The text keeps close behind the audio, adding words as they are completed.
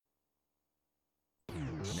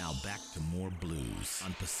Now back to more blues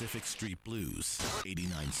on Pacific Street Blues,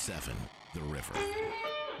 89.7 The River.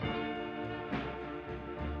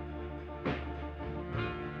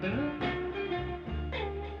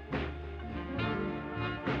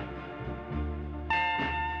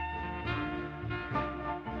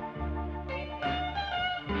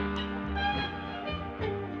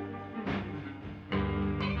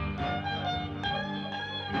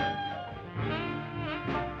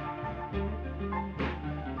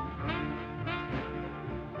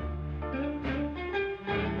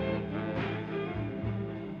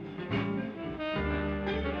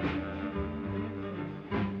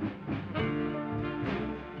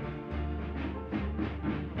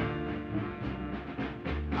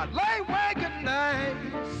 I lay awake at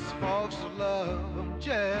nights, folks of love, I'm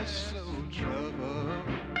just so troubled.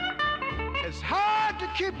 It's hard to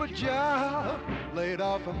keep a job, laid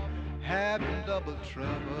off, I'm having double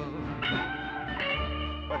trouble.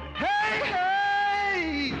 But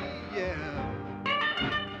hey, yeah,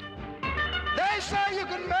 they say you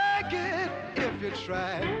can make it if you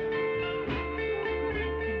try.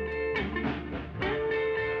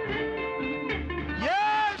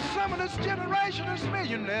 Some of this generation is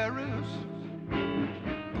millionaires.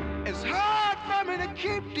 It's hard for me to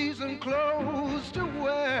keep decent clothes to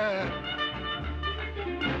wear.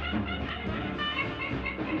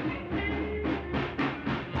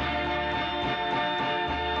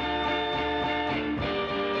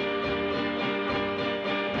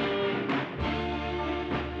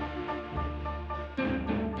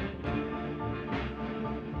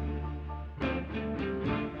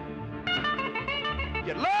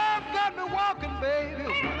 Your love got me walking, baby,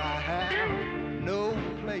 when I have no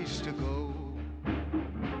place to go.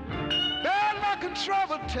 Bad luck and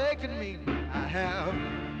trouble taking me, I have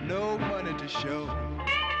no money to show.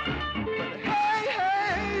 But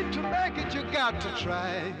hey, to make it you got to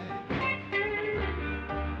try.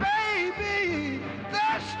 Baby,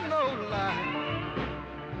 that's no lie.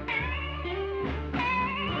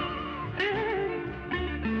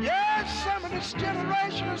 Yes, some of this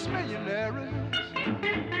generation is millionaires.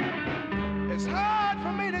 It's hard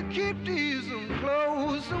for me to keep decent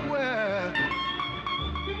clothes to wear.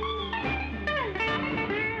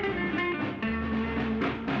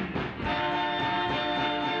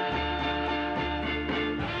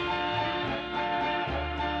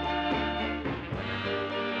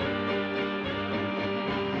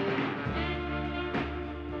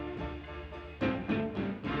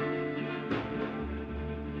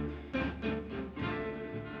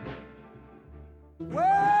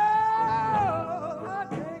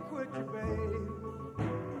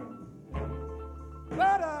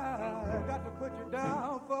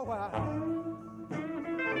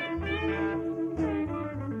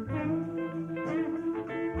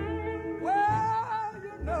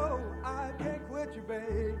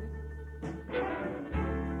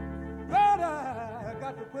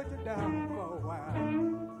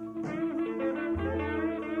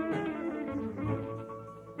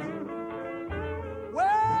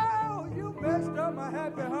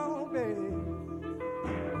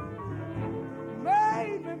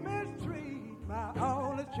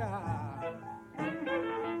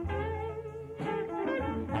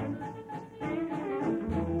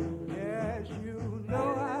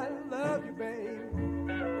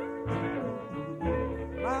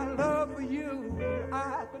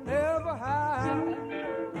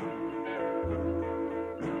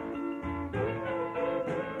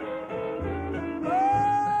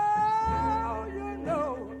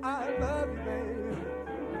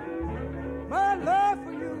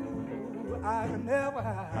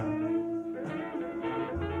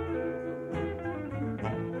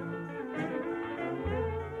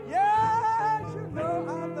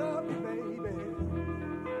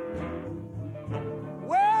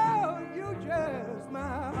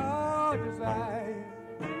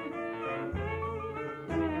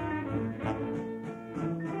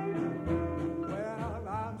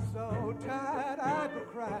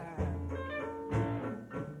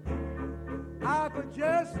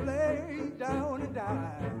 Just lay down and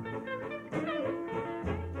die.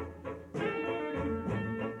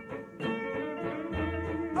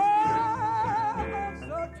 Oh, I'm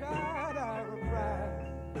so tired I could cry.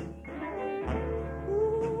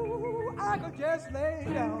 Ooh, I could just lay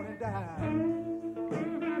down and die.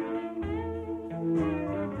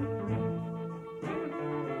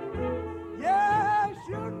 Yes,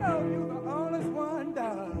 you know you're the honest one,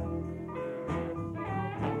 darling.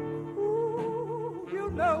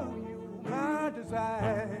 Know you my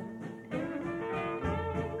desire.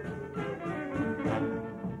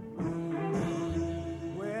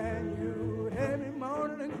 When you hear me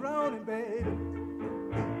moaning and crying,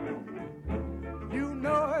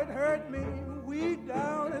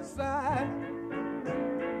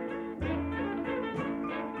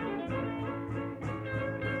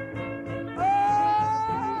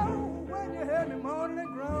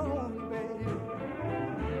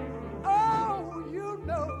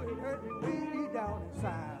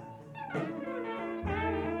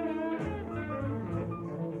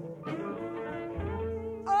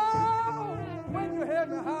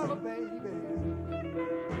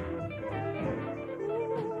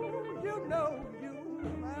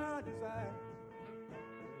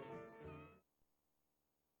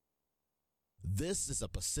 This is a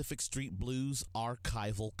Pacific Street Blues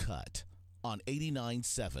archival cut on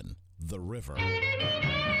 89.7 The River.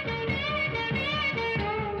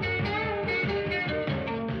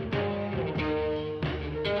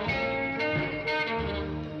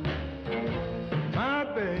 My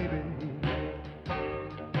baby,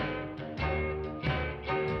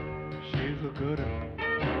 she's a good one.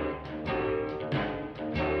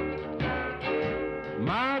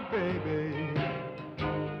 My baby,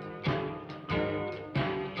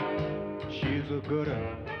 she's a good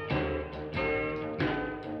one.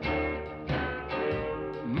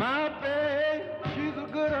 My baby, she's a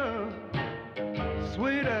good one.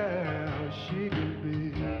 Sweet as she could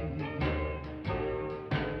be.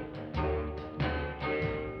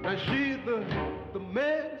 Now she's the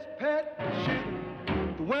man's pet, she's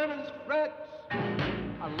the women's fret.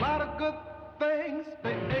 A lot of good things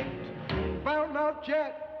they ain't found out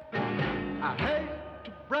yet. I hate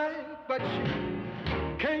to brag, but she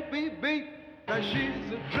can't be beat. Now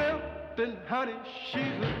she's a drifting honey, she's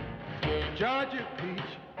a Georgia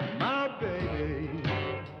peach, my baby.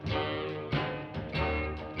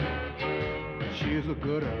 She's a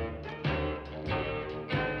good one.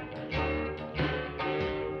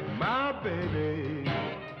 My baby,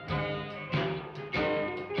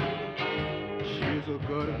 she's a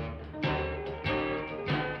good one.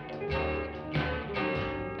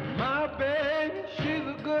 My baby, she's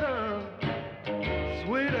a good one.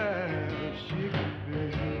 Sweet as she could be.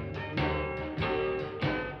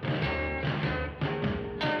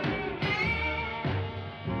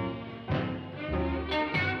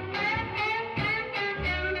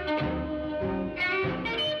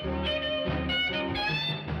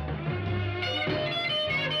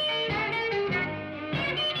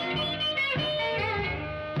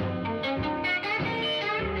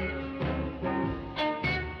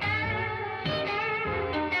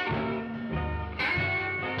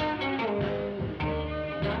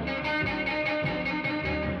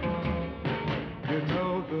 You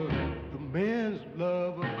know the men's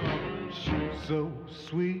love of her, she's so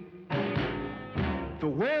sweet. The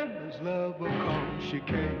women's love of her, she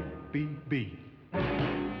can't be beat.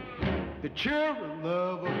 The children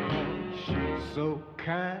love her, she's so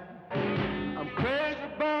kind. I'm crazy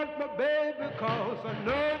about my baby, cause I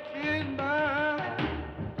know she's mine.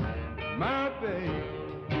 My baby,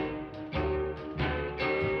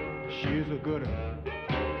 she's a good one.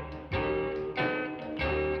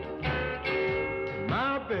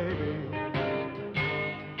 My baby,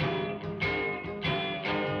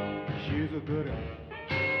 she's a good one.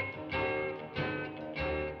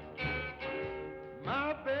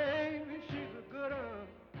 My baby, she's a good one.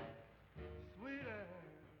 Sweet as.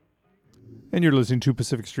 And you're listening to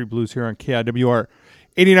Pacific Street Blues here on KIWR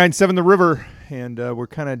 89.7 The River. And we're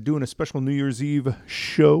kind of doing a special New Year's Eve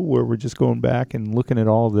show where we're just going back and looking at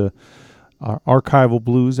all the archival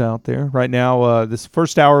blues out there. Right now, this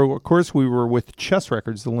first hour, of course, we were with Chess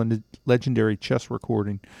Records, the legendary chess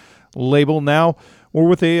recording label. Now we're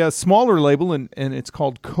with a smaller label, and it's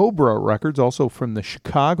called Cobra Records, also from the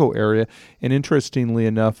Chicago area. And interestingly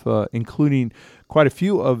enough, including quite a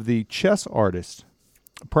few of the chess artists.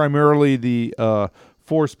 Primarily the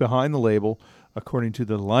force behind the label, according to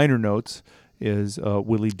the liner notes, is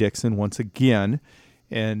Willie Dixon once again.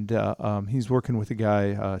 And he's working with a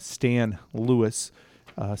guy, Stan Lewis.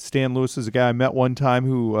 Stan Lewis is a guy I met one time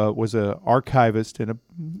who was an archivist and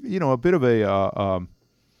a bit of a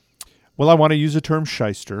well, I want to use the term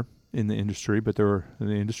shyster in the industry, but the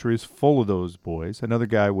industry is full of those boys. Another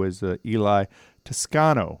guy was Eli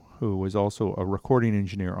Toscano, who was also a recording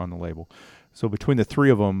engineer on the label. So between the three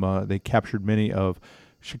of them, they captured many of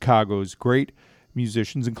Chicago's great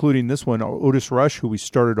musicians, including this one, Otis Rush, who we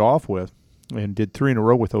started off with. And did 3 in a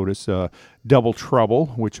row with Otis, Double Trouble,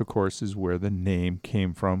 which, of course, is where the name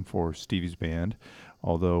came from for Stevie's band,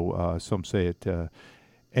 although some say it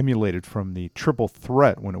emulated from the Triple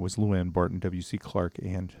Threat when it was Luann Barton, W.C. Clark,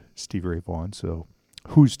 and Stevie Ray Vaughan, so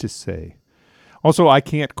who's to say? Also, I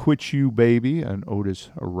Can't Quit You, Baby, an Otis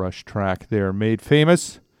Rush track there, made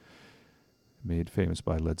famous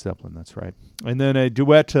by Led Zeppelin, that's right. And then a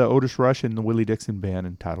duet, Otis Rush and the Willie Dixon Band,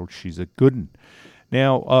 entitled She's a Good'n.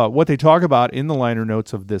 Now, what they talk about in the liner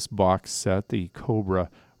notes of this box set, the Cobra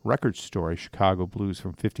record story, Chicago Blues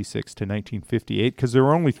from 56 to 1958, because there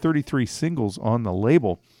were only 33 singles on the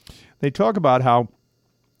label, they talk about how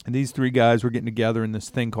these three guys were getting together and this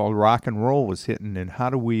thing called rock and roll was hitting, and how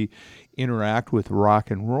do we interact with rock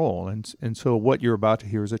and roll? And so what you're about to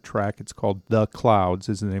hear is a track. It's called The Clouds,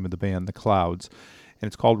 is the name of the band, The Clouds, and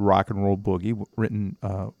it's called Rock and Roll Boogie, written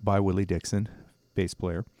by Willie Dixon, bass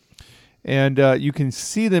player. And you can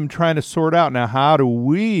see them trying to sort out now, how do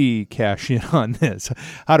we cash in on this?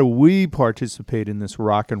 How do we participate in this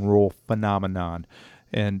rock and roll phenomenon?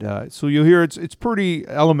 And so you'll hear it's pretty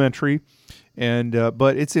elementary, and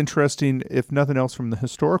but it's interesting, if nothing else, from the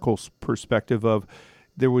historical perspective of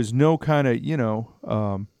there was no kind of,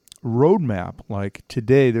 roadmap. Like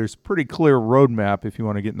today, there's pretty clear roadmap. If you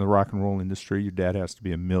want to get in the rock and roll industry, your dad has to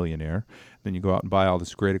be a millionaire. Then you go out and buy all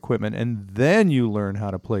this great equipment, and then you learn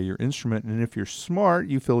how to play your instrument. And if you're smart,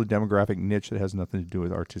 you fill a demographic niche that has nothing to do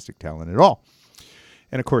with artistic talent at all.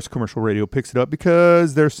 And of course, commercial radio picks it up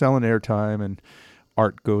because they're selling airtime, and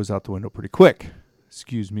art goes out the window pretty quick.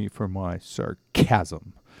 Excuse me for my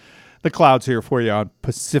sarcasm. The Clouds here for you on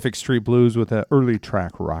Pacific Street Blues with an early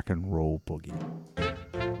track, Rock and Roll Boogie.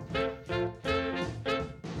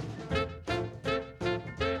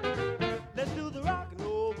 Let's do the rock and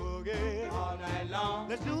roll boogie all night long.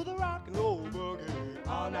 Let's do the rock and roll boogie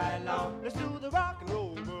all night long. Let's do the rock and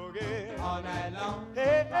roll boogie all night long.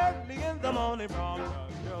 Hey, early in the morning from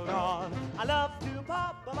dusk till dawn. I love to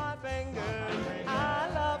pop my fingers. I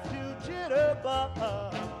love to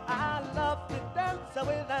jitterbug. I love to dance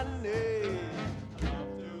with Annie. I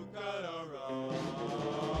love to cut around.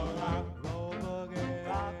 Rock and roll boogie,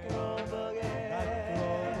 rock and roll boogie,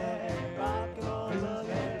 rock and roll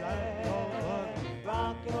boogie,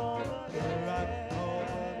 rock and roll boogie,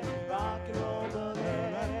 rock and roll boogie,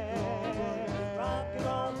 rock and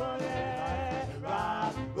roll boogie,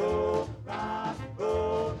 rock, roll,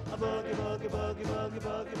 a boogie, boogie, boogie,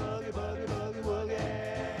 boogie, boogie, boogie, boogie, boogie, boogie.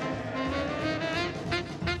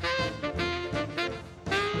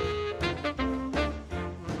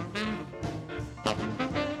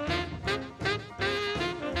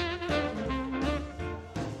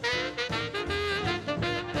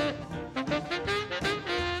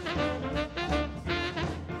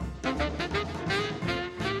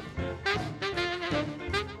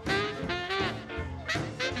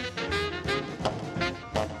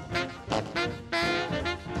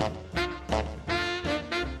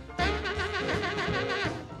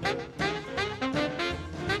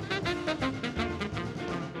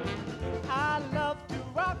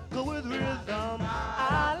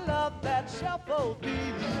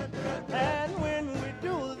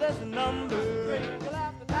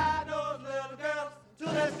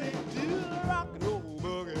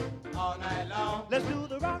 Let's do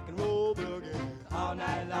the rock and roll boogie all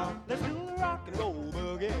night long. Let's do the rock and roll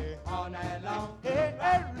boogie all night long. Hey,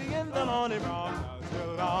 early in the morning, rock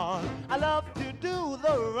till dawn. I love to do the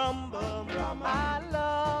rumba. I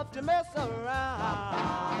love to mess around.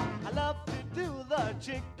 I love to do the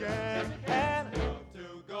chicken and I love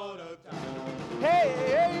to go to town. Hey,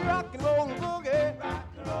 hey, rock and roll boogie.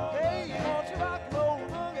 Hey, won't you rock and roll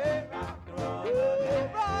boogie?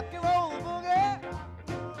 Rock and roll boogie.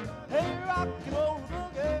 Hey, rock and roll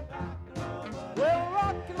boogie. Well,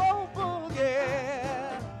 rock and roll boogie.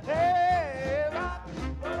 Hey, rock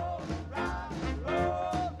and roll, boogie, boogie,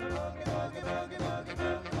 boogie, boogie, boogie,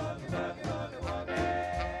 boogie, boogie, boogie, boogie.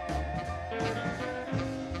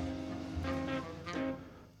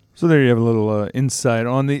 So there you have a little insight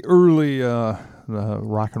on the early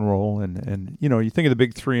rock and roll, and you think of the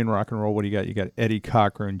big three in rock and roll. What do you got? You got Eddie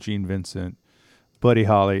Cochran, Gene Vincent, Buddy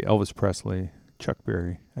Holly, Elvis Presley, Chuck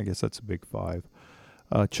Berry. I guess that's a big five.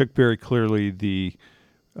 Chuck Berry, clearly the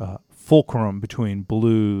fulcrum between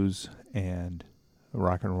blues and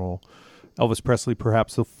rock and roll. Elvis Presley,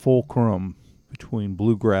 perhaps the fulcrum between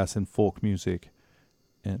bluegrass and folk music,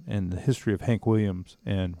 and the history of Hank Williams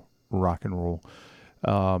and rock and roll.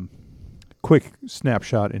 Quick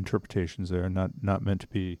snapshot interpretations there, not meant to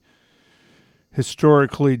be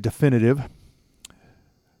historically definitive.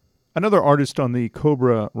 Another artist on the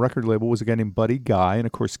Cobra record label was a guy named Buddy Guy, and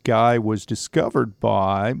of course Guy was discovered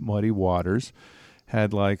by Muddy Waters.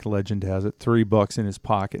 Had, like legend has it, $3 in his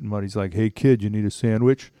pocket, and Muddy's like, "Hey kid, you need a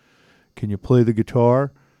sandwich? Can you play the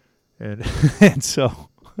guitar?" And and so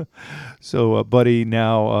Buddy,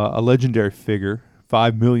 now a legendary figure,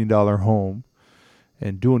 $5 million home,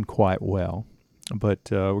 and doing quite well. But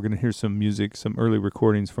we're going to hear some music, some early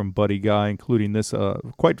recordings from Buddy Guy, including this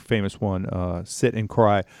quite famous one, "Sit and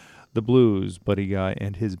Cry," the blues, Buddy Guy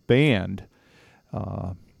and his band.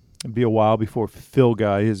 It'd be a while before Phil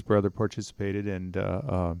Guy, his brother, participated, and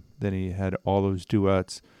then he had all those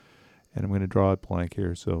duets. And I'm going to draw a blank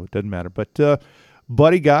here, so it doesn't matter. But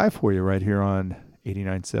Buddy Guy for you right here on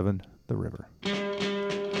 89.7 The River.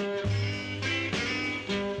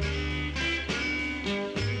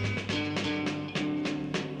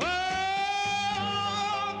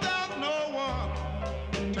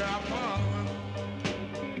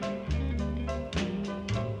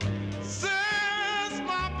 Since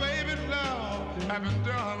my baby left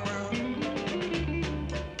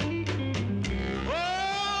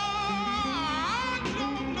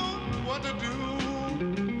what to do.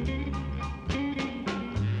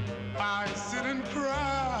 I sit and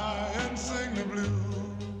cry and sing the blues.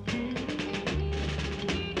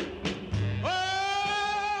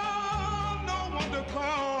 Oh, no one to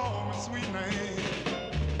call me sweet name.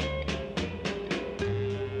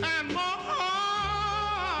 And my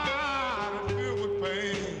heart is filled with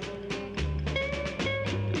pain.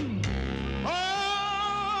 All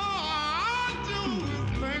I do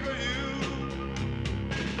is think of you.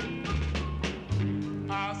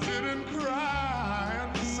 I sit and cry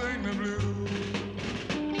and sing the blues.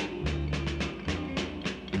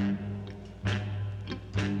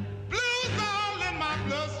 Blues all in my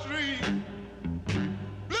bloodstream.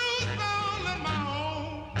 Blues all in my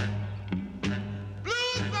home.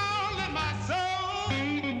 Blues all in my soul.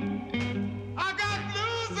 I got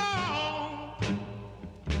blues all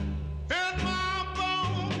in my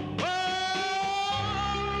bones. Oh,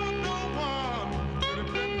 no one to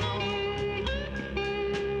depend on.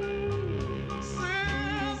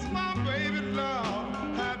 Since my baby love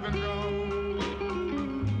had been gone.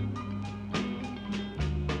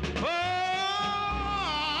 Oh, I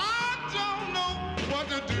don't know what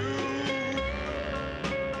to do.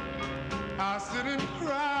 I sit and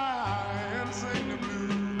cry and sing the blues.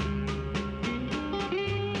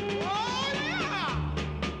 Oh, yeah.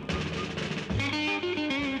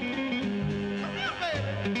 Come here,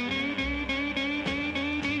 baby.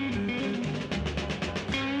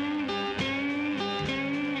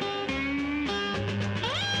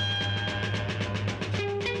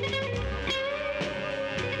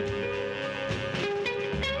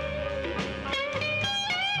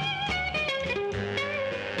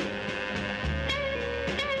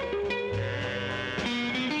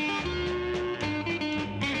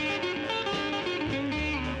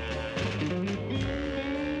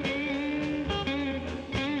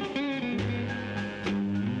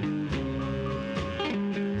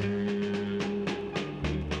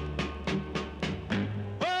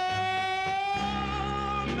 Oh,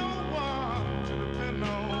 no one to depend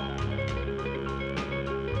on.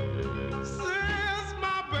 Since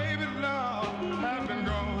my baby love has been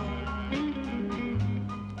gone.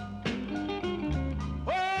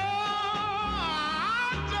 Oh, I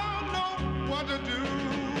don't know what to do.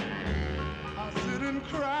 I sit and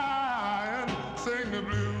cry and sing the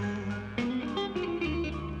blues.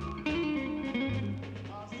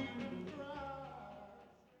 I sit and cry.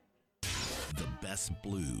 The best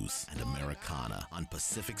blues and Americana on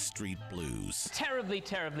Pacific Street Blues Terribly,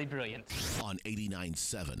 terribly brilliant. on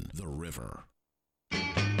 89.7 The River.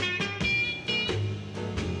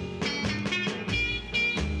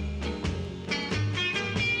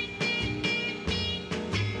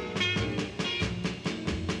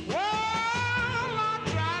 Well, I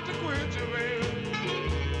tried to quit you, baby,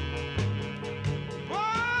 but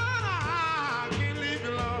I can't leave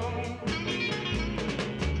you alone.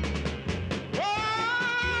 Well,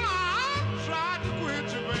 I tried to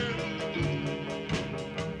quit you, baby,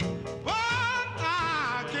 but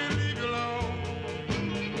I can't leave you alone.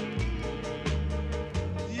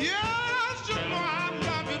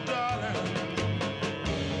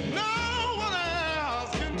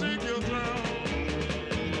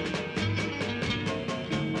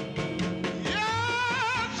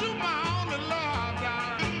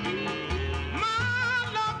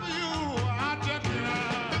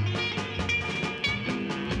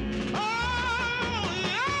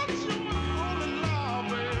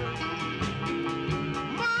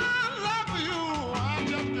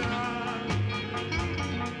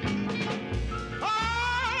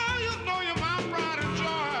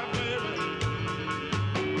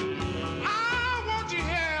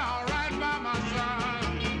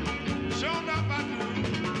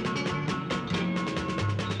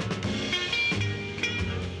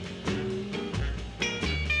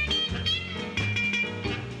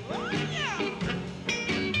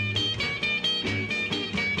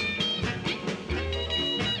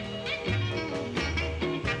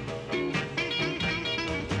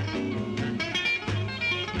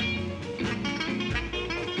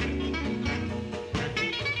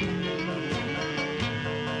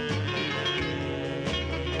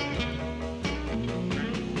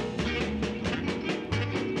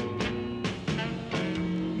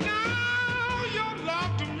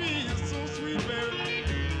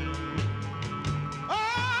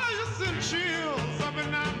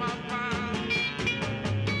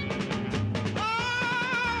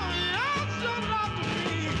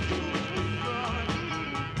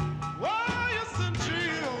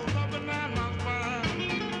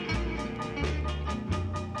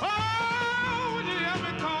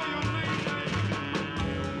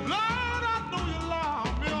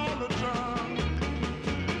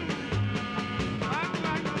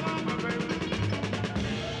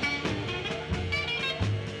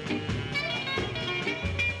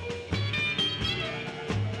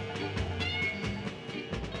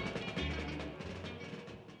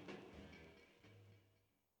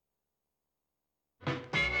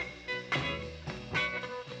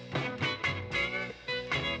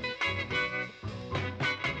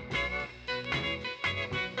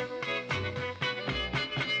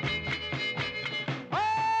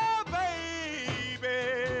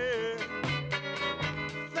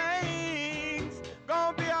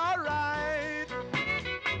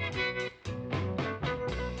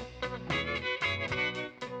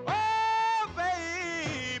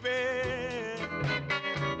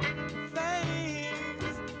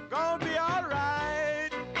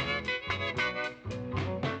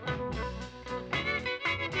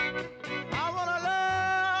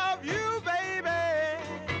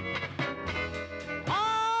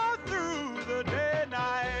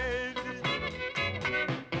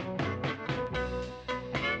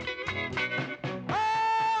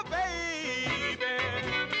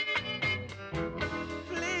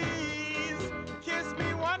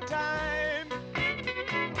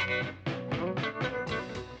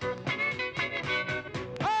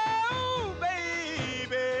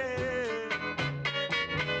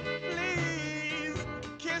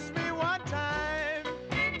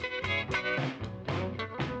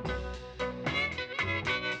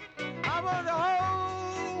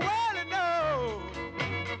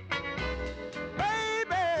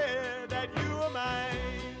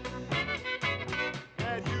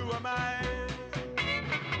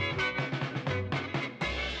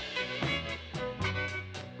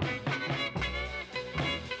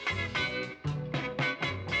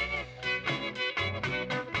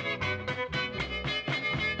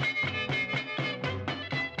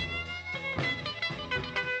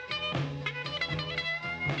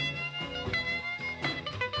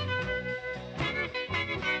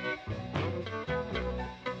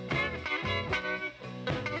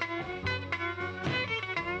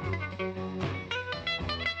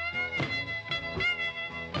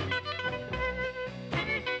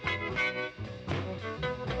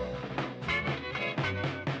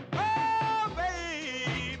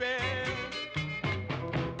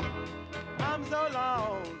 so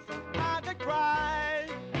lonesome I could cry.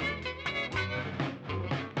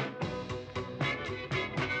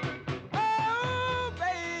 Oh,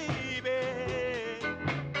 baby,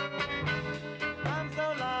 I'm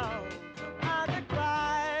so lonesome I could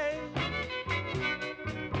cry.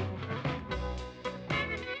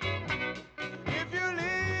 If you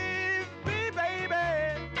leave me, baby,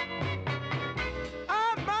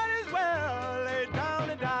 I might as well lay down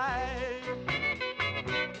and die.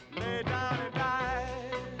 Lay down and die.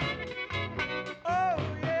 Oh,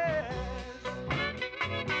 yes.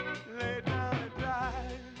 Lay down and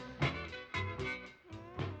die.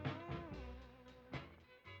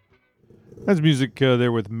 That's music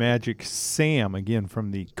there with Magic Sam, again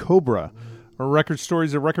from the Cobra. Record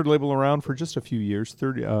Stories, a record label around for just a few years.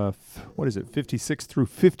 56 through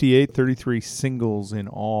 58, 33 singles in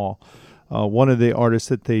all. One of the artists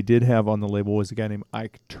that they did have on the label was a guy named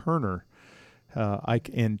Ike Turner.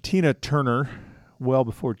 Ike and Tina Turner, well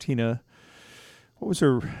before Tina, what was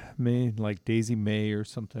her name, like Daisy May or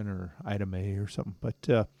something, or Ida May or something.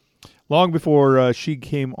 But long before she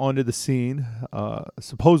came onto the scene,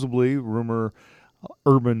 supposedly, rumor,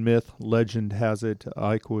 urban myth, legend has it,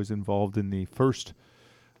 Ike was involved in the first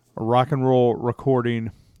rock and roll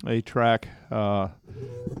recording, a track, got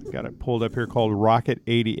it pulled up here, called Rocket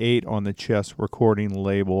 88 on the Chess recording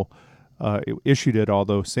label. It issued it,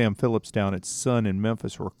 although Sam Phillips down at Sun in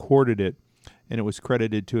Memphis recorded it, and it was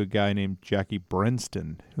credited to a guy named Jackie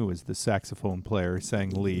Brenston, who was the saxophone player,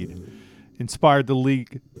 sang lead. Inspired the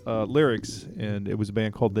lyrics, and it was a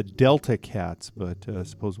band called the Delta Cats, but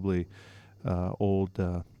supposedly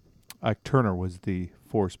old Ike Turner was the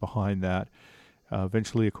force behind that.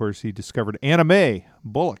 Eventually, of course, he discovered Anna Mae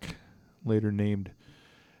Bullock, later named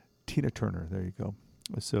Tina Turner. There you go.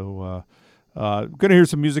 So, going to hear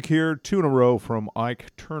some music here, 2 in a row from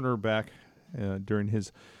Ike Turner back during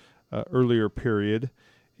his earlier period.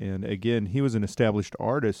 And again, he was an established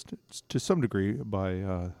artist to some degree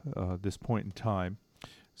by this point in time.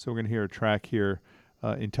 So we're going to hear a track here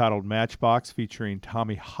entitled Matchbox featuring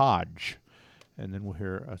Tommy Hodge. And then we'll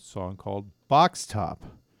hear a song called Box Top.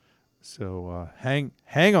 So hang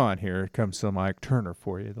on here. Here comes some Ike Turner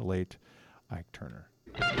for you, the late Ike Turner.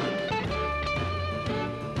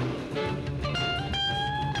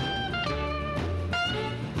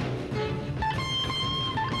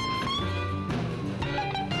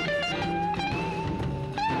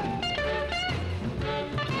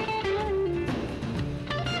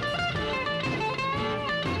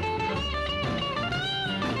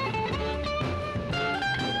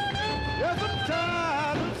 Yes, I'm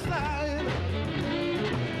tired of sighing,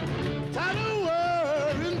 tired of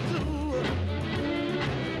worrying too.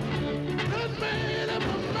 Just made up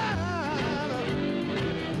my mind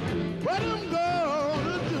what I'm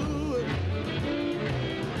gonna do.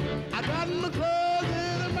 I got my clothes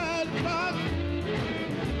in a matchbox.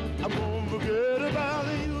 I'm gonna forget about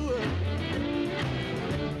you.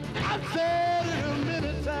 I've said it a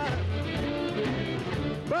many times,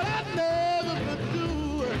 but I never could do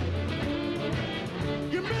it.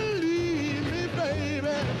 You believe me,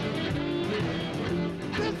 baby.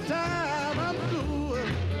 This time I'm through.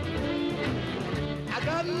 I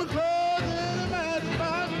got my clothes in a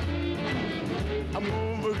matchbox. I'm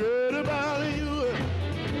gonna forget about you.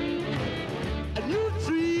 And you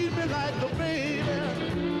treat me like a baby,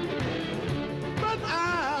 but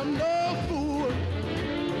I'm no fool.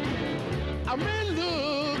 I may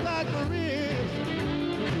look like a risk,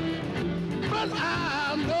 but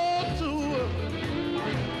I'm no tool.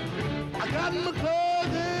 I got my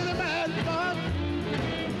clothes in a matchbox.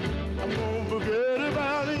 I'm gonna forget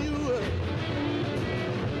about you.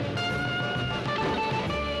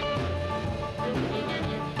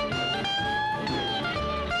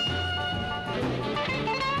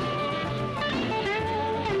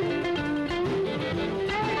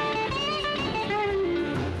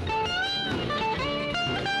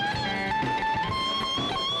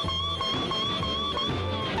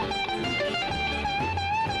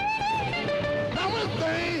 Now when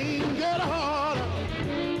things get harder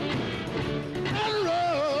and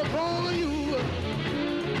rough on you,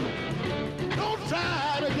 don't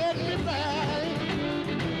try to get me back,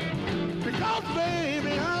 because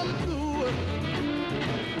baby I'm through.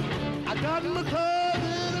 I got my clothes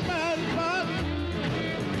in a matchbox.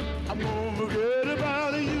 I'm gonna forget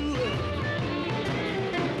about you.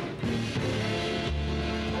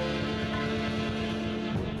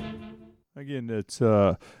 Again, it's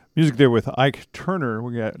music there with Ike Turner.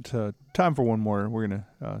 We got time for one more. We're going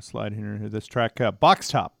to slide in here and hear this track, Box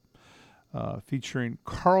Top, featuring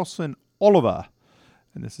Carlson Oliva.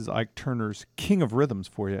 And this is Ike Turner's King of Rhythms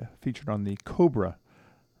for you, featured on the Cobra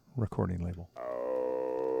recording label.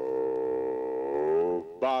 Oh,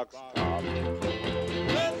 box top.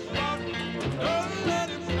 Let's rock, don't let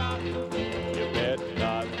it stop. You bet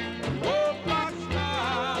not. Oh, box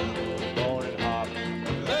top. Going and hop.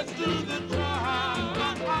 Let's do the drop.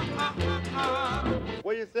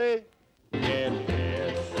 What you say? Yes.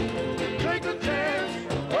 Take a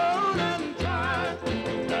chance, hold and try.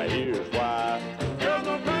 Now here's why. Girls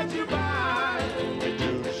don't pass you by. You're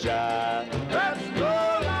too shy. That's no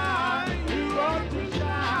lie. You ought to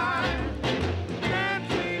shine.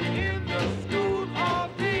 Dancing in the school all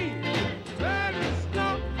day. That is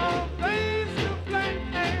not all place to play.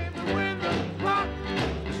 And when the clock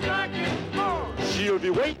is striking 4, she'll be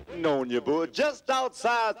waiting on you, boo, just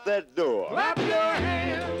outside that door. Clap your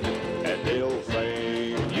hands and they'll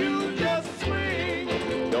sing. You just swing.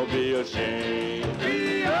 Don't be ashamed.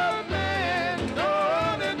 Be a man, go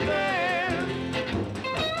on and dance.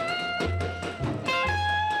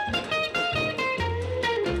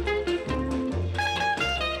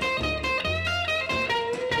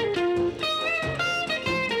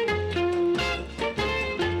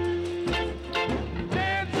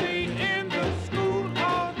 Dancing in the school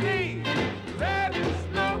all day. That is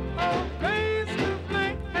no place to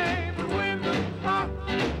play. But when the clock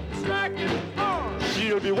is striking 4,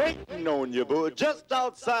 she'll be waiting on you, boo, just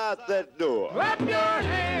outside that door. Clap your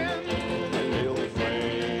hands and they'll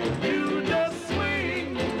sing. You just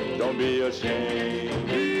swing. Don't be ashamed.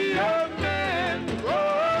 Be a man, go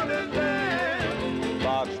on and dance.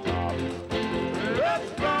 Box top.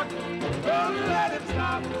 Let's rock, don't let it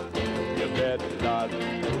stop. You bet not.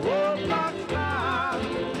 Oh, box top.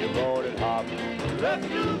 You're going and hop. Let's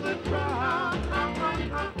do the drop.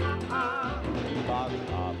 Box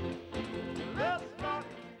top. Let's rock.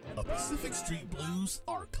 A Pacific Street Blues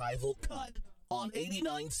archival cut on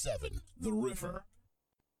 89.7 The River.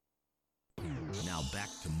 Now back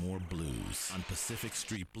to more blues on Pacific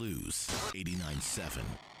Street Blues, 89.7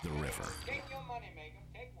 The River. Take your money, make 'em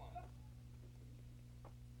take one.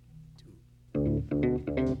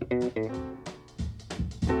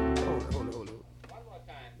 Hold on. One more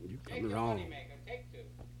time. You Take coming your wrong. money, make 'em take 2.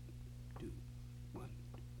 2, 1.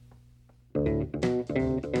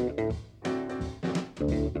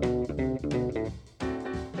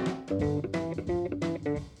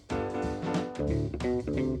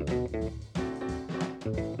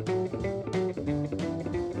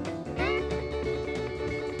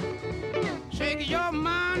 Shake your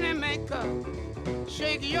money maker,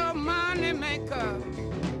 shake your money maker,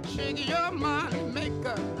 shake your money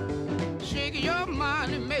maker, shake your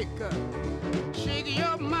money maker, shake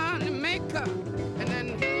your money maker, and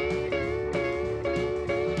then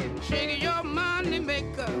shake your money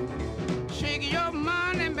maker, shake your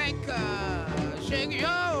money maker, shake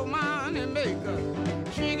your money maker,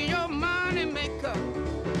 shake your money maker,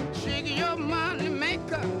 shake your money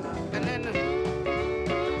maker, and then.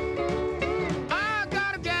 I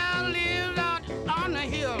got a gal lives out on the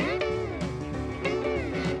hill.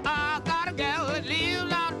 I got a gal that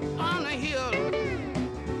lives out on the hill.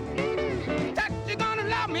 That she's gonna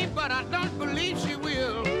love me, but I don't believe she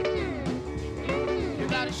will. You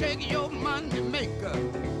gotta shake your money maker,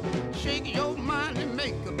 shake your money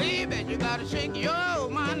maker, baby. You gotta shake your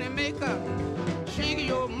money maker, shake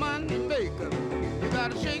your money maker. You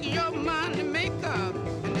gotta shake your money maker,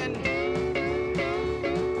 and then.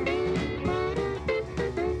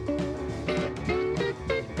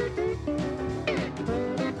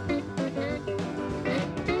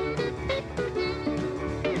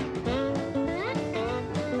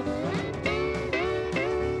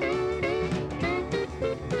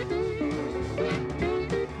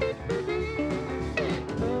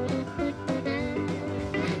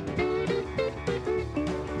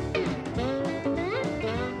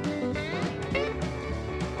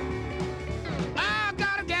 I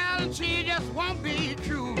got a gal and she just won't be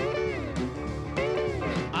true.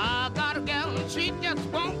 I got a gal and she just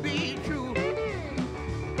won't be true.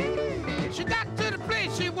 She got to the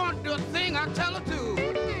place she won't do a thing I tell her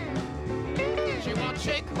to. She won't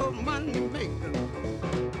shake her money maker.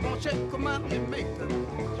 Won't shake her money maker.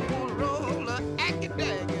 She won't roll her aggy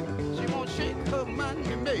daggy. She won't shake her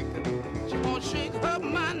money maker. She won't shake her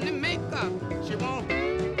money maker. She won't.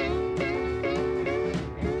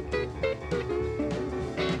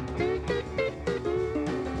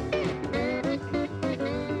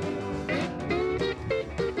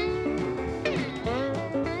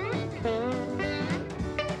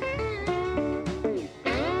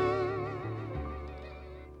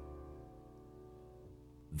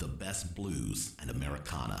 The best blues and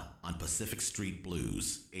Americana on Pacific Street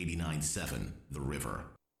Blues, 89.7 The River.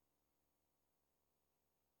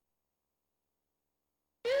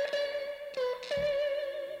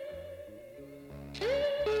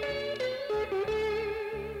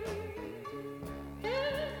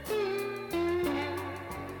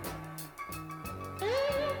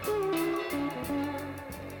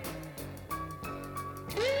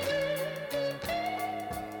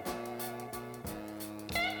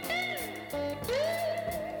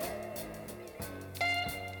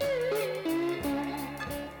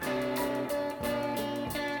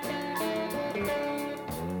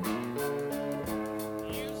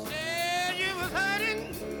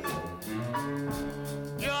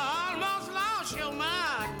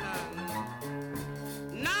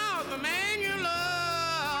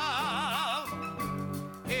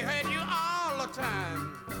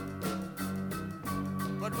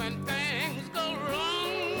 But when things go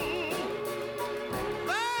wrong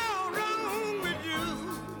with you,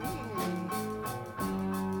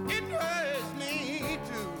 it hurts me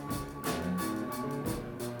too.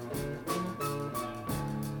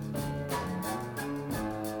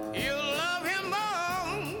 You love him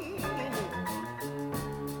more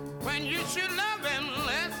when you should love him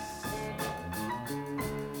less.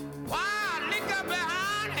 Why lick up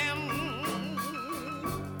behind him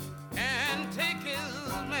and take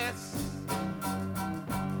his mess?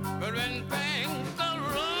 But when things go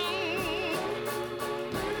wrong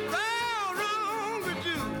with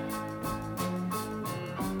you,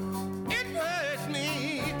 it hurts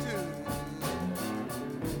me too.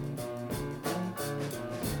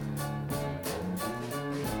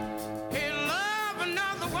 He love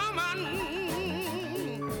another woman.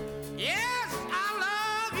 Yes, I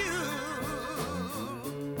love you,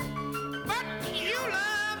 but you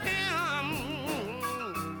love him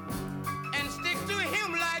and stick to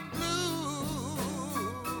him like glue.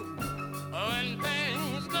 When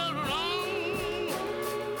things go wrong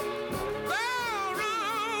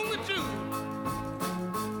with you,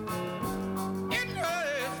 it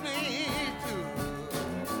hurts me too.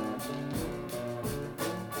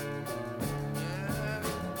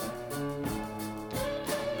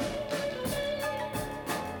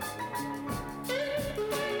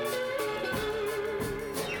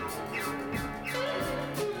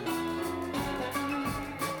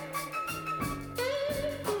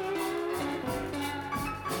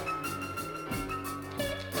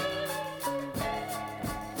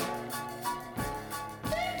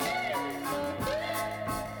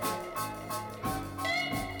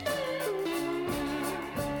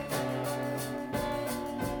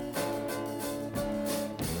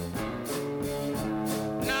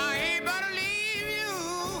 Now he better leave you,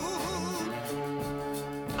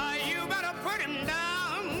 or you better put him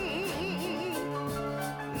down.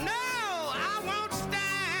 No, I won't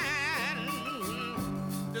stand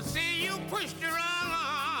to see you pushed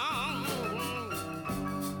around.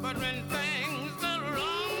 But when things go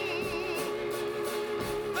wrong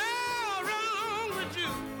with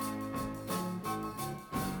you,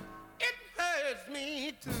 it hurts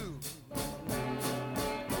me too.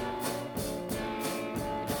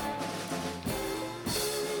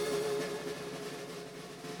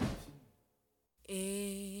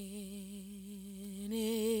 In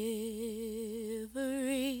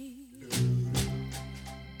every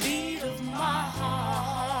beat of my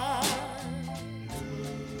heart,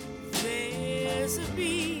 there's a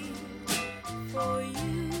beat for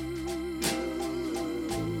you.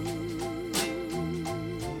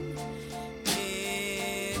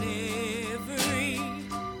 In every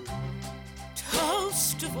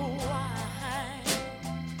toast of wine,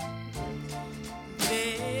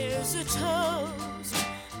 there's a toast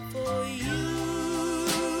for you.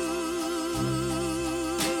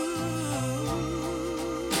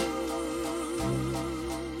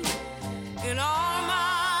 In all my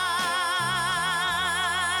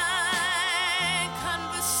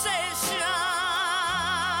conversation,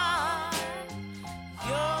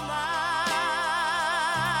 you're my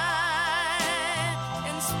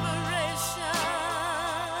inspiration.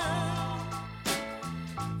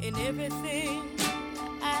 In everything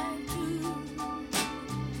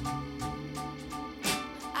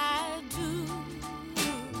I do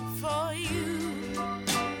for you.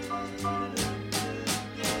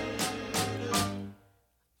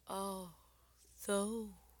 Although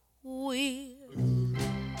we're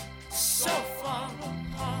so far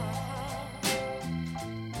apart,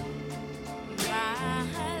 my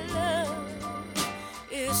love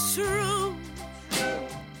is true.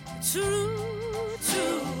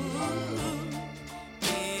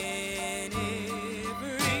 In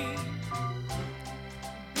every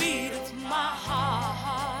beat of my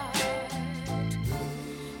heart,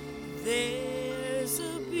 there's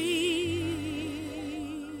a beat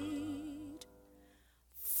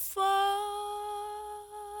for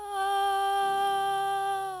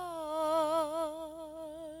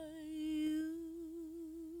you.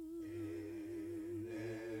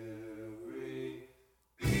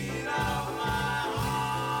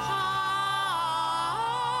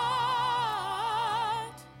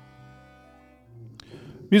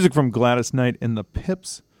 Music from Gladys Knight and the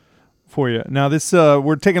Pips for you. Now, this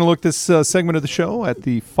we're taking a look at this segment of the show at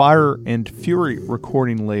the Fire and Fury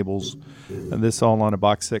recording labels. And this all on a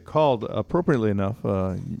box set called, appropriately enough,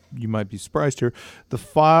 you might be surprised here, the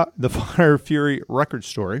Fire Fury Record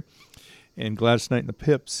Story and Gladys Knight and the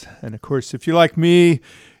Pips. And, of course, if you're like me,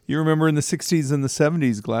 you remember in the 60s and the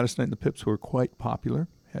 70s, Gladys Knight and the Pips were quite popular,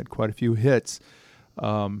 had quite a few hits.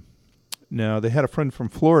 Now, they had a friend from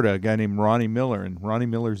Florida, a guy named Ronnie Miller, and Ronnie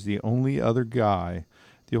Miller's the only other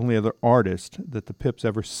artist that the Pips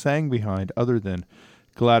ever sang behind other than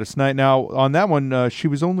Gladys Knight. Now, on that one, she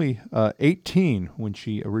was only 18 when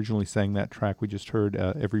she originally sang that track we just heard,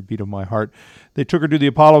 Every Beat of My Heart. They took her to the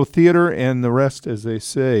Apollo Theater, and the rest, as they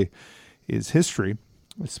say, is history.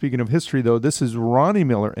 Speaking of history, though, this is Ronnie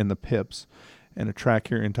Miller and the Pips, and a track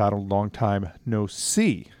here entitled Long Time No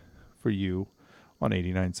See for you on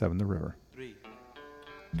 89.7 The River.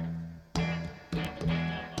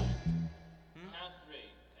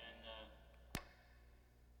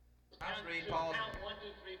 Count 1, 2,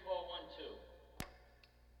 3, 4, 1, 2.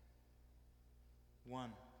 1,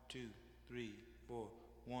 2, 3, 4,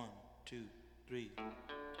 1, 2, 3.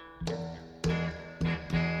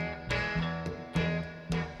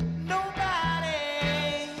 Nobody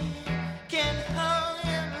can hold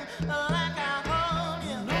you like I hold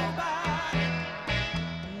you. Nobody,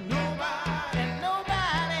 nobody, and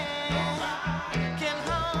nobody can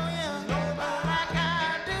hold you like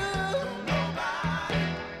I do. Nobody,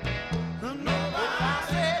 nobody. I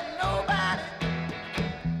said nobody,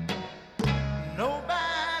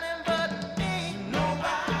 nobody but me.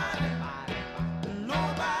 Nobody,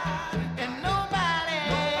 nobody, and nobody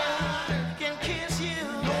can kiss you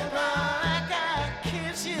like I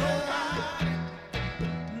kiss you.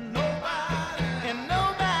 Nobody, and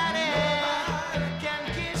nobody can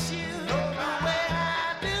kiss you the way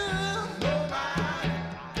I do.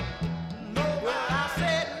 Well, I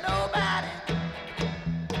said nobody,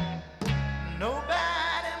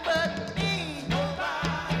 nobody but me.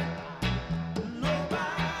 Nobody.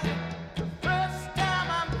 The first time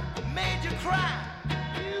I made you cry,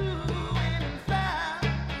 you went and found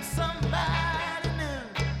somebody new.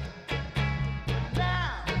 Now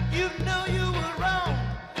you know you were wrong,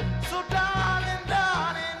 so darling,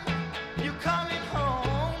 darling, you're coming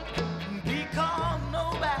home because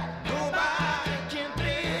nobody can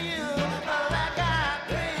thrill you like I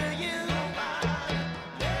thrill you.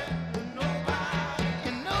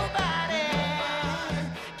 And nobody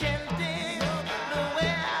can dig the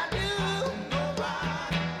way I do.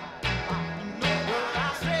 Well, I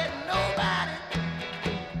said nobody,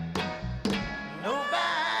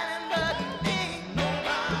 nobody but me.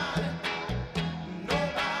 Nobody,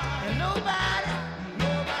 and nobody,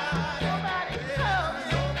 nobody love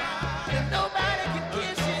you, and nobody can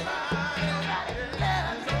kiss you, nobody can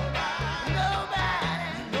love you, nobody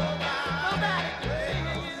can feel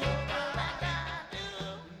you like I do.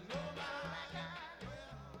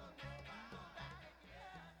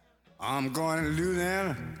 I'm going to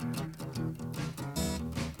Louisiana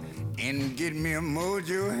and get me a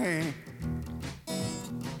mojo hand.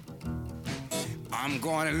 I'm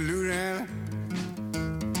going to Louisiana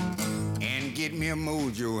and get me a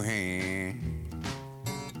mojo hand.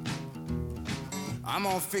 I'm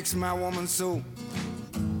gonna fix my woman so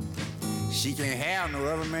she can't have no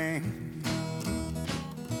other man.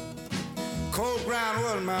 Cold ground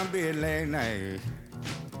was my bed last night.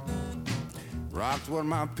 Rocks was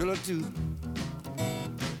my pillow too.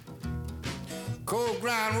 Cold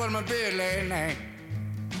ground was my bed last night.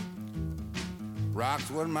 Rocks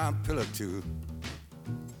was my pillow too.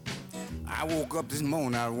 I woke up this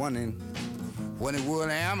morning, I was wondering what in the world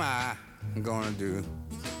am I gonna do?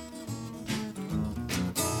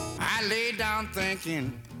 I lay down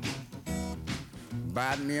thinking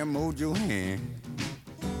about me a mojo hand.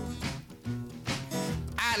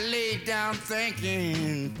 I lay down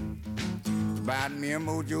thinking about me a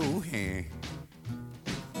mojo hand.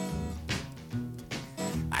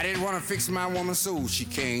 I didn't want to fix my woman so she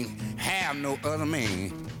can't have no other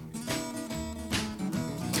man.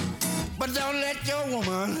 But don't let your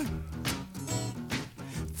woman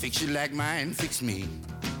fix you like mine fix me.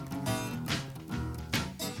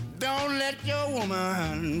 Don't let your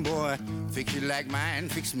woman, boy, fix you like mine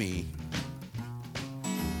fix me.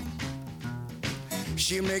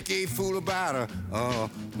 She'll make a fool about her,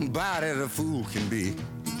 about as a fool can be.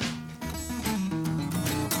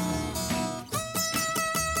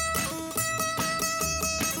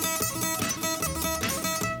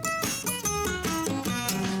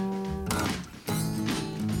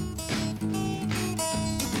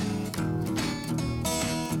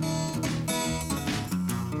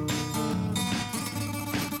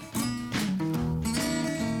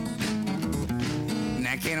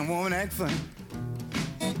 Now can a woman act funny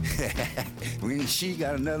when she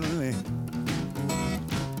got another man?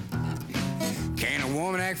 Can a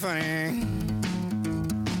woman act funny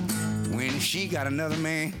when she got another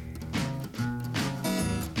man?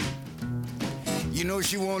 You know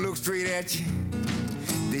she won't look straight at you.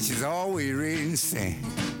 This is always ready to sing.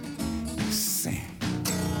 Sing.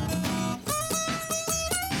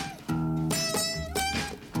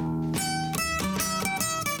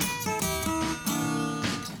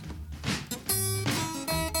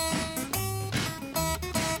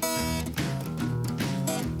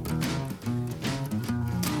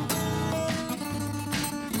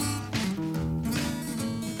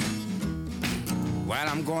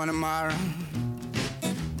 I'm going tomorrow,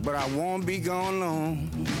 but I won't be gone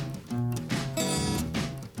long.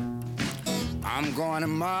 I'm going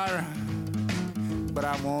tomorrow, but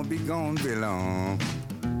I won't be gone very long.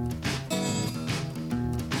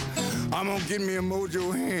 I'm gonna get me a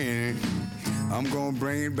mojo hand. I'm gonna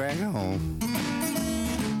bring it back home.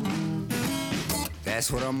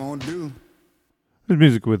 That's what I'm gonna do. There's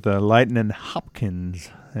music with Lightnin' Hopkins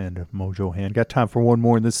and Mojo Hand. Got time for one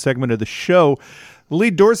more in this segment of the show. Lee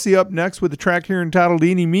Dorsey up next with a track here entitled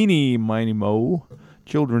Eeny Meeny Miny Mo.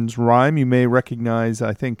 Children's rhyme. You may recognize,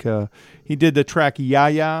 I think he did the track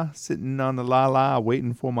Ya-Ya, sitting on the la-la,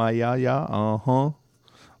 waiting for my Ya-Ya. Uh-huh.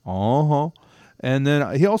 Uh-huh. And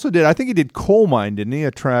then he also did, I think he did Coal Mine, didn't he?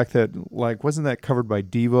 A track that, like, wasn't that covered by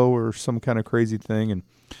Devo or some kind of crazy thing? And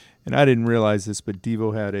I didn't realize this, but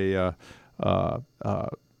Devo had a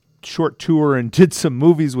short tour and did some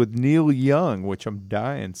movies with Neil Young, which I'm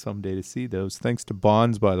dying someday to see those. Thanks to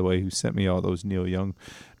Bonds, by the way, who sent me all those Neil Young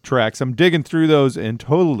tracks. I'm digging through those and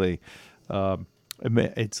totally,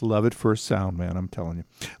 it's love at first sound, man, I'm telling you.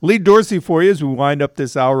 Lee Dorsey for you as we wind up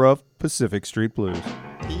this hour of Pacific Street Blues.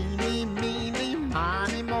 Eeny, meeny,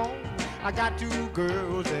 miny, mo. I got two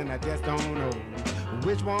girls and I just don't know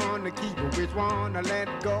which one to keep or which one to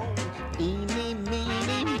let go. Eeny,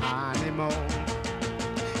 meeny, miny, mo.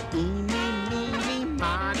 Eeny, meeny,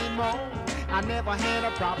 miny, mo. I never had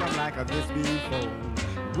a problem like this before.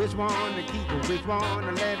 Which one to keep or which one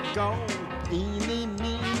to let go? Eeny,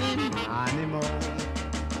 meeny, miny, mo.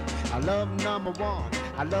 I love number one,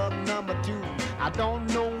 I love number two. I don't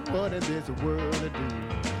know what in this world to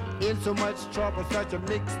do. In so much trouble, such a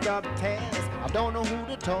mixed up task. I don't know who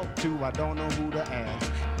to talk to, I don't know who to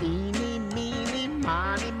ask. Eeny, meeny,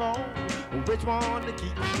 miny, mo. Which one to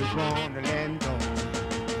keep, which one to let go?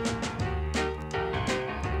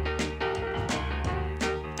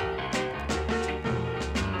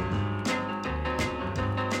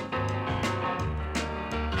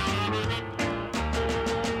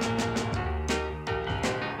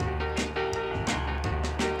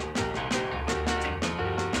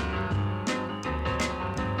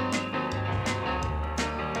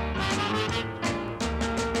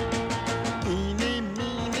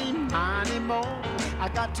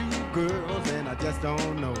 Two girls and I just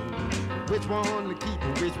don't know which one to keep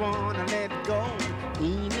and which one to let go.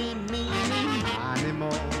 Eeny, meeny, miny, mo.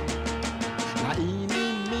 Now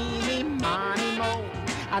eeny, meeny, miny, mo.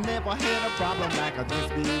 I never had a problem like this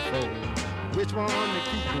before. Which one to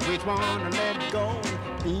keep and which one to let go.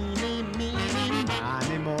 Eeny, meeny,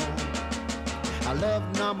 miny, mo. I love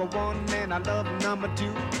number one and I love number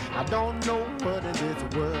two. I don't know what in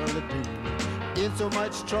this world to do. In so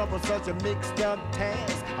much trouble, such a mixed up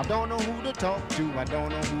task. I don't know who to talk to, I don't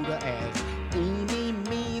know who to ask. Eeny,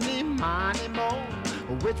 meeny, miny, mo.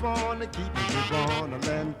 Which one to keep, which one to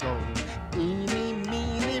let go? Eeny,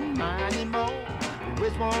 meeny, miny, mo.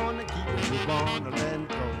 Which one to keep, which one to let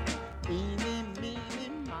go? Eeny, meeny,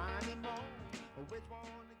 miny, mo. Which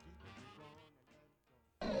one to keep, which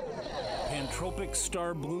one to let go? Pantropic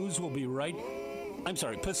Star Blues will be right. I'm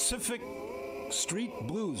sorry, Pacific Street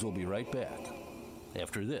Blues will be right back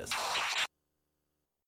after this.